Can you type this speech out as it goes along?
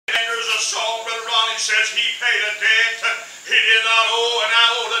he says he paid a debt he did not owe, and I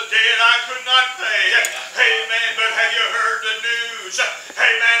owed a debt I could not pay. Amen. But have you heard the news?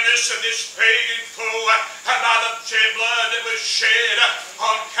 Amen. Listen, this pagan foe, by the blood that was shed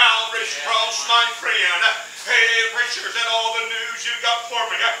on Calvary's cross, my friend. Hey, preachers, and all the news you got for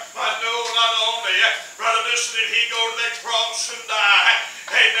me. I know not only, brother, listen, did he go to that cross and die?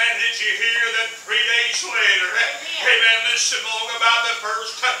 Amen. Did you hear that 3 days later? Amen. Listen, long about the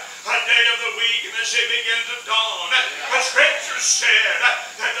first day of the week, and as it began to dawn, the scripture said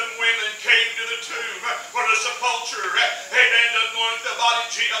that the women came to the tomb for the sepulchre. Amen. To anoint the body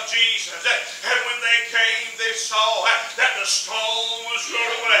of Jesus. And when they came, they saw that the stone was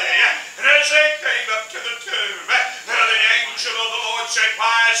rolled away. And as they came up to the tomb, the angel of the Lord said,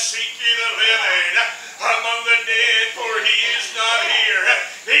 "Why seek ye the living among the dead? For he is not here.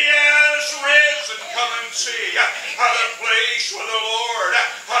 He has risen. Come and see the place where the Lord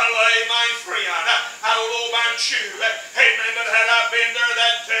lay, my friend. I don't know about you. Amen. But had I been there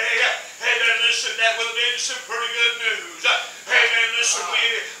that day, amen, listen, that would have been some pretty good news. Amen. Listen,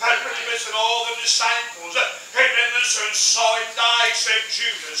 listen, all the disciples, amen, listen, saw him die except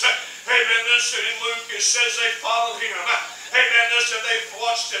Judas. Amen. Listen, in Luke it says they followed him. Amen. Listen, they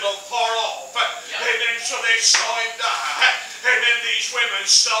watched him afar off. Amen. So they saw him die. Amen. These women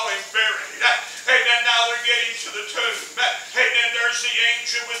saw him buried. Amen. Now they're getting to the tomb. Amen. There's the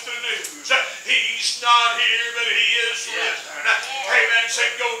angel with the news. He's not here, but he is risen. Amen.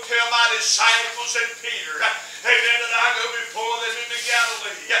 Said, "Go tell my disciples and Peter, amen, that I go before them into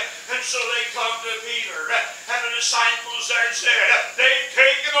Galilee." And so they come to Peter, and the disciples there said, "They've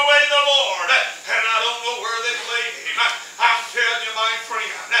taken away the Lord, and I don't know where they've laid him." I'm telling you, my friend,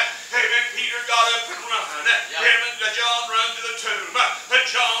 amen, Peter got up and run. Him and John run to the tomb. And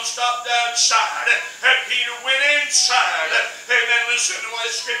John stopped outside, and Peter went inside. Amen. Listen to what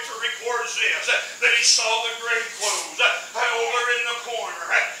the scripture records this, that he saw the grave clothes over in the corner.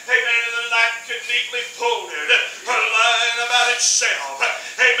 Amen. And the napkin neatly folded, lying about itself.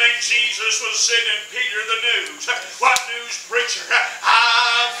 Amen. Jesus was sending Peter the news. What news, preacher?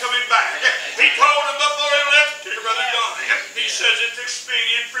 I'm coming back. He told him before he left here, Brother Donnie. He says it's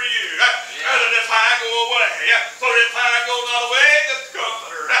expedient for you that if I go away, for if I go not away, the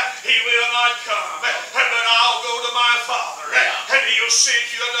Comforter, he will not come. But I'll go to my Father, and he'll send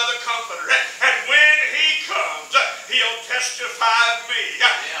you another Comforter. And when he comes, he'll testify of me.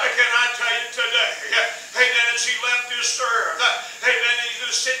 Can I tell you today, amen, as he left this earth, amen, he's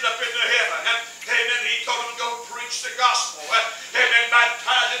just sitting up into heaven. Amen, he told him to go preach the gospel. Amen,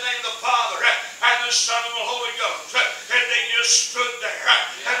 baptize in the name of the Father and the Son and the Holy Ghost. And they just stood there.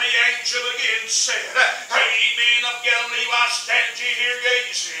 And the angel again said, "Ye men of Galilee, why stand ye here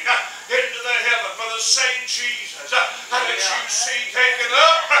gazing into the heaven for the same Jesus that you see taken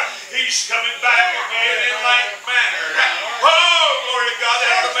up? He's coming back again in like manner." Oh, glory to God. They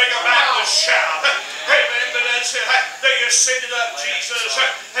had to make a Baptist shout. Amen. But as they ascended up, Jesus,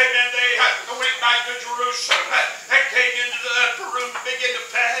 amen, they went back to Jerusalem and came into the upper room to begin to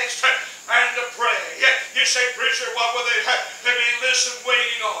fast and to pray. You say, "Preacher, what were they?" Amen. Listen,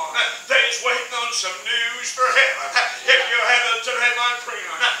 waiting on. They was waiting on some news for heaven. If you have it today, my friend.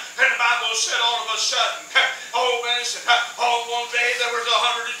 And the Bible said all of a sudden, oh man, on one day there was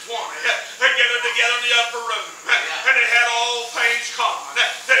 120. They gathered together in the upper room. And they had all things common.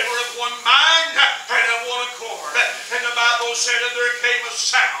 They were of one mind and of one accord. And the Bible said that there came a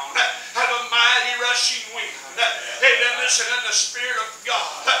sound of a mighty rushing wind. Amen. Listen, and the Spirit of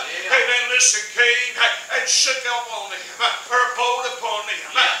God, amen, listen, came and shook upon them, or abode upon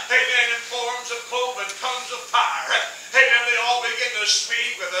them. Amen. In forms of cloven tongues of fire. Amen. They all begin to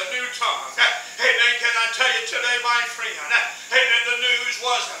speak with a new tongue. Amen. Can I tell you today, my friend? Amen. The news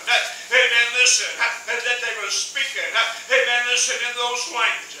wasn't, amen, listen, that they were speaking, amen, listen, in those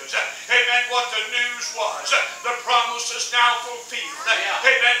languages. Amen. What the news was, the promise is now fulfilled.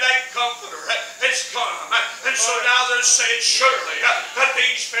 Amen. That Comforter has come. And so now they're saying, surely that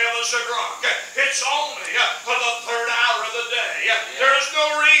these fellows are drunk. It's only for the third hour of the day. There is no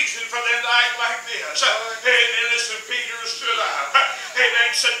reason for them to act like this. Amen. Listen, Peter stood up.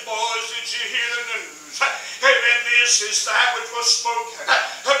 Amen. Said, "Boys, did you hear the news? Amen. This is that which was spoken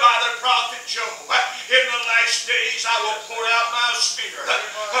by the prophet Joel. In the last days I will pour out my Spirit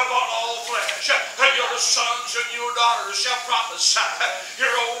upon all flesh. And your sons and your daughters shall prophesy.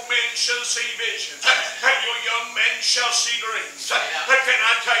 Your old men shall see visions. And your young men shall see dreams." Can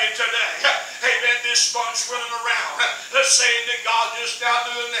I tell you today, amen, this bunch running around saying that God just now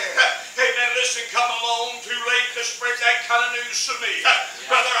doing that. Amen. Listen, come along too late to spread that kind of news to me.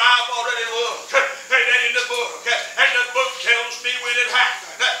 Brother, I've already looked, amen, in the book. And the book tells me when it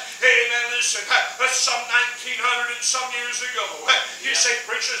happened. Amen. Listen, some 1900 and some years ago. You say,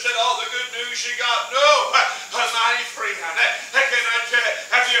 preacher, is that all the good news you got? No, mighty friend. Can I tell you,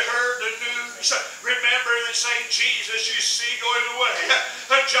 have you heard the news? Remember the same Jesus you see going away.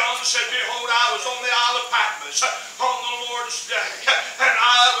 John said, behold, I was on the Isle of Patmos on the Lord's day, and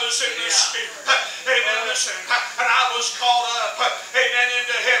I was in the Spirit. Amen. Listen, and I was caught up, amen,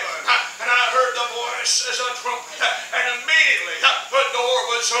 into heaven, and I heard the voice as a trumpet, and immediately the door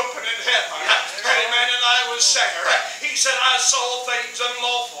was open in heaven. Amen. And I was there. He said, I saw things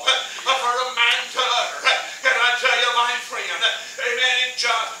unlawful for a man to utter. Can I tell you, my friend, amen, in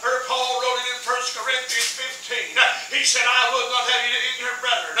Paul wrote it in 1 Corinthians 15. He said, I would not have you ignorant,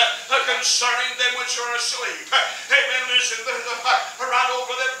 brethren, concerning them which are asleep. Amen. Listen, right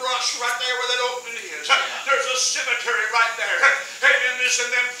over that brush right there where that opening is, there's a cemetery right there. Amen. Listen,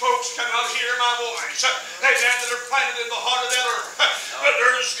 them folks cannot hear my voice. Amen. That are planted in the heart of that earth. But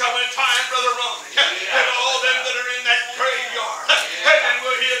there's coming a time, Brother Ronnie, and all them that are in that graveyard, amen,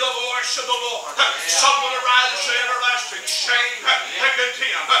 will hear the voice of the Lord. Some will arise to everlasting shame and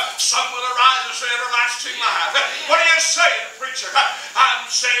contempt. Some will arise to everlasting life. What are you saying, preacher? I'm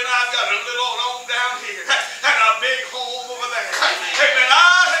saying I've got a little home down here and a big home over there. Amen.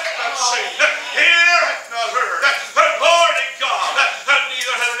 I have not seen, ear have not heard, the glory of God,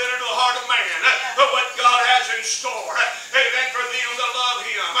 neither have it entered the heart of man, but what God has in store. Amen. For them that love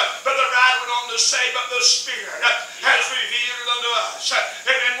Him. But the right went on to say, but the Spirit has revealed it unto us.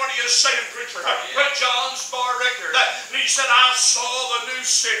 Amen. What are you saying, preacher? John's bar record. He said, I saw the new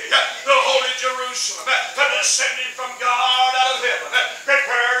city, the holy Jerusalem, descending from God out of heaven,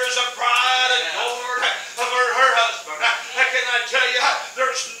 prepared as a bride adored of her husband. Can I tell you,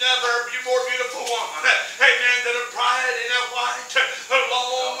 there's never a more beautiful woman, amen, than a bride in a white,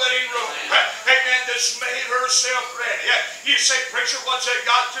 long wedding robe, amen, that's made herself ready. You say, preacher, what's that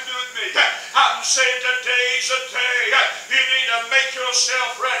got to do with me? I'm saying today's a day you need to make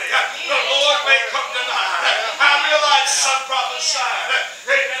yourself ready. The Lord may come tonight. I realize some prophesied,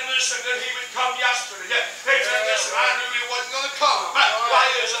 amen, listen, that He would come yesterday. Amen, listen, I knew He wasn't going to come. Why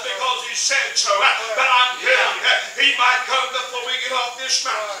is it? Because He said so. But I'm telling you, He might come before we get off this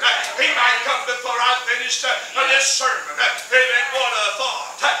mountain. He might come before I finish this sermon. Amen, what a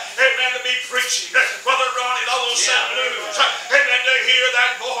thought. Amen, to be preaching, Brother Ronnie, all those blues. Amen, to hear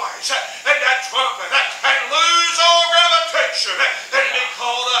that voice and that trumpet and lose all gravitation and be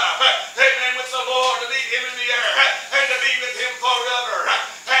called up. Amen, with the Lord, to meet Him in the air and to be with Him forever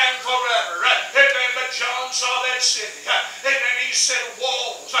and forever. Amen, but John saw that city. Amen, he said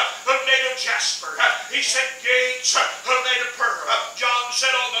walls made of jasper. He said gates made of pearl. John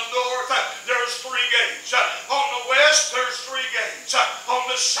said on the north there's 3 gates. On the west there's 3 gates. On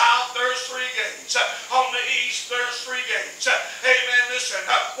the south there's 3 gates. On the east there's 3 gates. Amen, listen,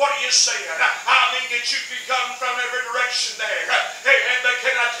 what are you saying? I mean that you can come from every direction there. Amen, but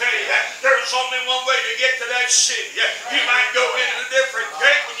can I tell you, there's only one way to get to that city. You might go in a different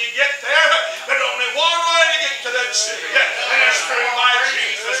gate when you get there, but only one way to get to that city, and it's through my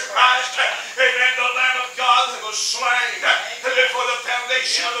Jesus Christ. Amen, the Lamb of God that was slain before the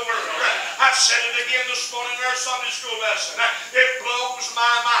foundation of the world. I said it again this morning in our Sunday school lesson. It blows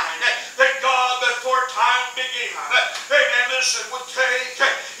my mind that God before time began, amen, listen, would take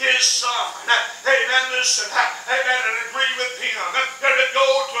His Son, amen, listen, amen, and agree with Him to go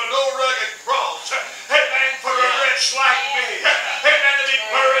to an old rugged cross, amen, for a wretch like me, amen, to be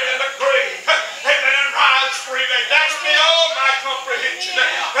buried in the grave, amen, and rise 3 days. That's beyond my comprehension,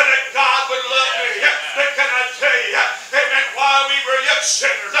 that God would love me. But can I tell you, amen, while we were yet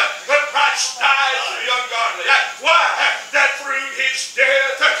sinners, Christ died for the ungodly. Why? That through His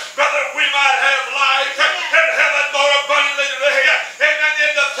death, brother, we might have life and have it more abundantly today. Amen,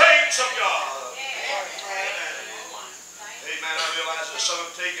 in the things of God. Amen, I realize that some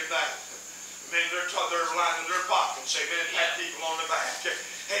have taken that. Amen, they're lining their pockets. Amen, pat people on the back.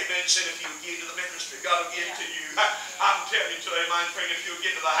 Amen, said if you give to the ministry, God will give to you. I'm telling you today, my friend, if you'll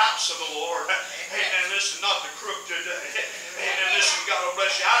get to the house of the Lord, amen, listen, not the crook today. Amen, listen, God will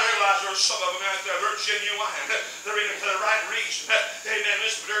bless you. I realize there's some of them out there, they're genuine. They're in it for the right reason. Amen,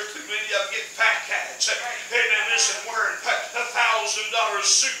 listen, but there's too many of them getting fat cats. Amen, listen, wearing $1,000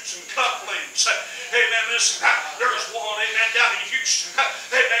 suits and cufflinks. Amen, listen, there's one, amen, down in Houston.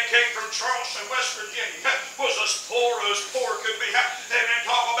 Amen, came from Charleston, West Virginia. Was as poor could be. Amen,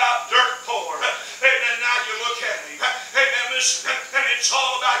 talk about dirt poor. Amen, now you look at him. Amen, listen, and it's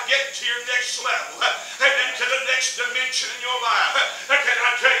all about getting to your next level. Amen, to the next dimension in your life. Can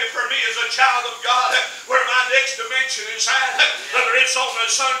I tell you, for me as a child of God, where my next dimension is at, whether it's on the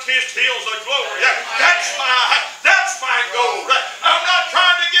sun-kissed hills of glory, that's my goal. I'm not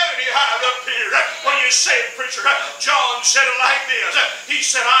trying to get any higher up here. he said, preacher? John said it like this. He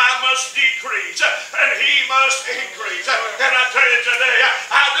said, I must decrease and he must increase. And I tell you today,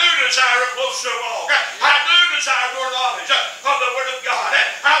 I do desire a closer walk. I do desire more knowledge of the Word of God.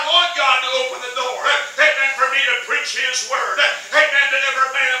 I want God to open the door, amen, for me to preach His Word, amen, to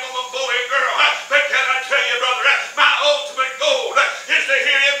every man, woman, boy, and girl. But can I tell you, brother, my ultimate goal is to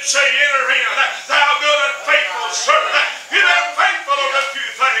hear Him say, enter in, thou good and faithful servant. You've been faithful over a few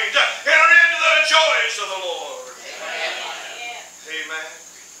things. Enter into the joys of the Lord. Amen.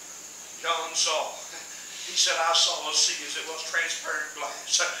 John saw. He said, I saw a sea as it was transparent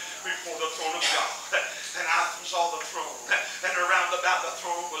glass before the throne of God. And I saw the throne. And around about the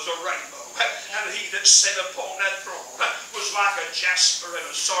throne was a rainbow. And he that sat upon that throne was like a jasper and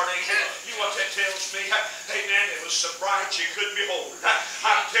a sardine. You know what that tells me? Amen. It was so bright you couldn't behold it.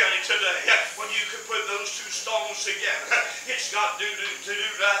 I'm telling you today, when you could put those two stones together, it's got to do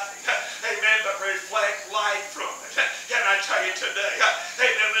nothing. Amen. But reflect light from it. Can I tell you today?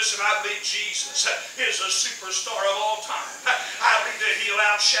 Amen. Listen, I believe Jesus is a superstar of all time. I believe that He'll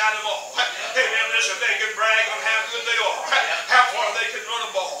outshine them all. Amen. Listen, they can brag on how good they are, how far they can run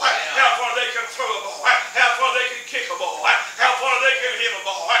a ball, how far they can throw a ball, how far they can kick a ball, how far they can hit a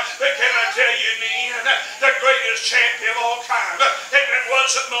ball. But can I tell you in the end, the greatest champion of all time, amen,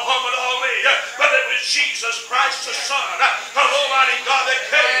 wasn't Muhammad Ali, but it was Jesus Christ, the Son of Almighty God, that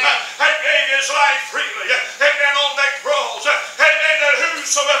came and gave His life freely, amen, on that cross, amen, that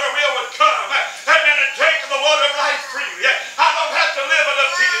whosoever will would come, amen, and take the water of life freely. I don't have to live a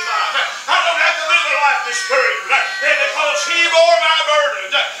defeated life. I don't have to live a life discouraged, because He bore my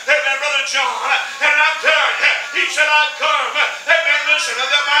burdens, amen, Brother John, and I'm telling you, He said, I've come, amen, listen,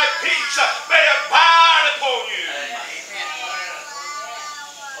 that my peace may abide upon you.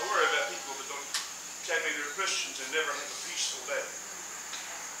 I worry about people that don't tell me they're Christians and never have a peaceful day.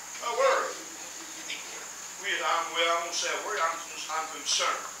 I worry. I won't say I worry, I'm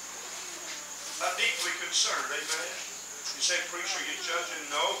concerned. I'm deeply concerned, amen. You say, preacher, you judging?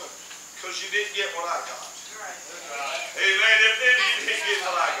 No, because you didn't get what I got. Amen. If you didn't get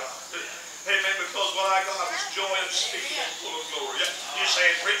what I got. Amen. Because what I got was joy unspeakable, full of glory. You say,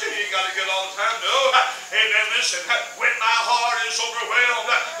 preacher, you got to get all the time? No. Amen. Listen, when my heart is overwhelmed,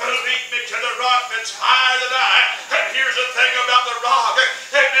 lead me to the rock that's higher than I. And here's the thing about the rock,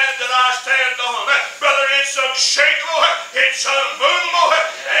 amen, that I stand on. Brother, it's unshakable, it's unmovable.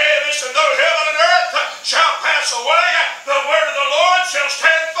 Hey, listen, though heaven and earth shall pass away, the word of the Lord shall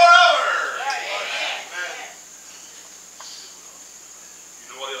stand forever. You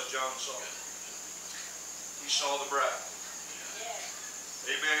know what else John saw? He saw the bride.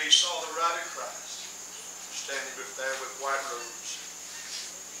 Amen. He saw the bride of Christ standing there with white robes,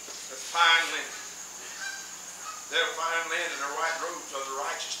 with fine linen. Their fine linen and their white robes are the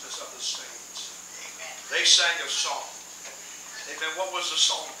righteousness of the saints. They sang a song. Amen. What was the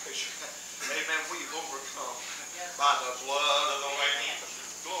song picture? Amen. We've overcome by the blood of the Lamb.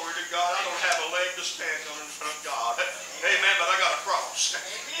 Glory to God. I don't have a leg to stand on in front of God. Amen. But I got a cross.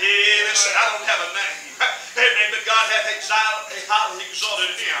 Yeah, listen, I don't have a name. Amen. But God hath highly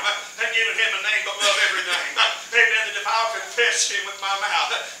exalted Him and given Him a name above every name. Amen. That if I'll confess Him with my mouth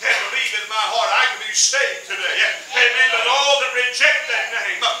and believe in my heart, I can be saved today. Amen. But all that reject that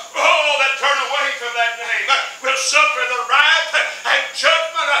name, all that turn away from that name, will suffer the wrath and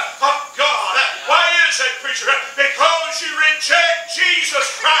judgment of God. Why is that, preacher? Because you reject Jesus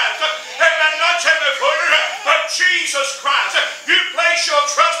Christ. Amen. Not Timothy Footer, but Jesus Christ. You place your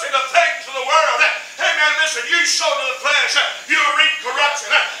trust in the things of the world. Amen. Listen, you sow to the flesh, you reap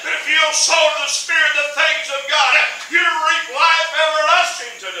corruption. But if you'll sow to the Spirit the things of God, you reap life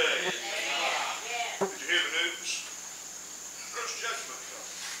everlasting today. Did you hear the news? There's judgment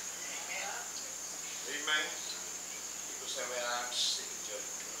coming. Amen. People say, well, I'm sick of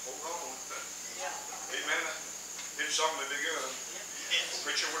judgment. Hold on. Amen. It's only begun.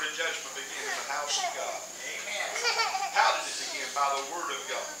 Preacher, where did judgment begin? In the house of God. How did it begin? By the Word of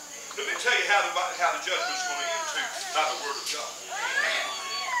God. Let me tell you how the judgment's going to end too. By the Word of God.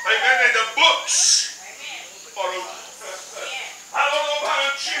 Amen. And the books are open. I don't know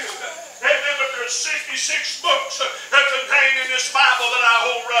about you. Amen. But there's 66 books that contain in this Bible that I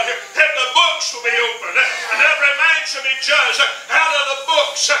hold right here. And the books will be opened. And every man shall be judged out of the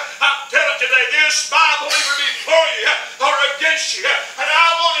books. I'm telling you today, this Bible will either be for you or against you. And I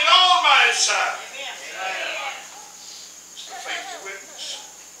want it on my side. It's the faithful witness.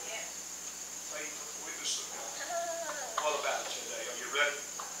 Faithful witness of God. What about it today? Are you ready?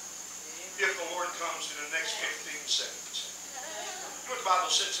 If the Lord comes in the next 15 seconds. You know what the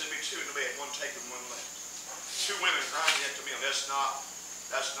Bible says? There'll be two in the bed, one taken, one left. Two women crying yet to me. That's not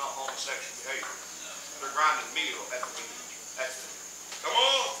homosexual behavior. They're grinding meal at the meal. Come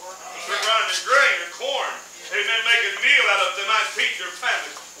on. They're grinding grain and corn. Amen. Making meal out of it. They might feed their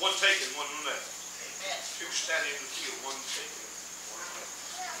family. One taking, one left. Two standing in the field, one taking, one left.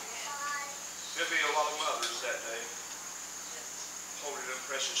 There'll be a lot of mothers that day holding them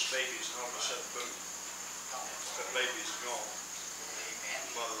precious babies, and all of a sudden, boom, that baby's gone.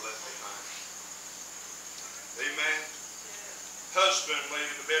 Mother left behind. Amen. Husband laying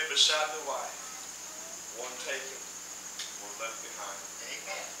in the bed beside the wife. One taken, one left behind.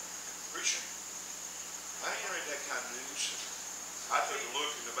 Amen. Preacher, I ain't read that kind of news. I took a look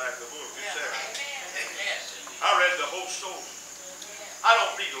in the back of the book. It's there. Amen. I read the whole story. I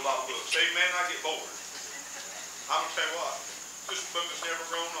don't read a lot of books. Amen. I get bored. I'm going to tell you what. This book has never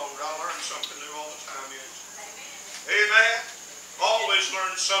grown older. I learn something new all the time. Amen. Always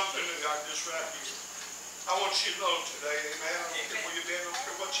learn something new. I just right here. I want you to know today, amen. I don't care where you've been, I don't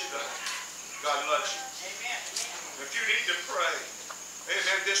care what you've done. God loves you. Amen. If you need to pray,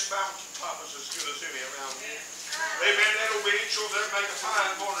 amen, this mountaintop is as good as any around here. Amen. That old bench over there make a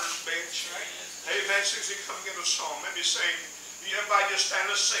fine mourner's bench. Amen. Since he come get a song, maybe sing. Everybody just stand,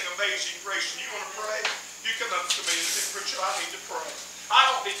 let's sing Amazing Grace. And you want to pray? You come up to me and say, preacher, I need to pray. I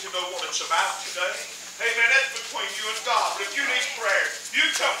don't need to know what it's about today. Amen. That's between you and God. But if you need prayer, you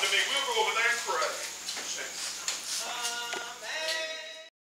come to me. We'll go over there and pray. Sing.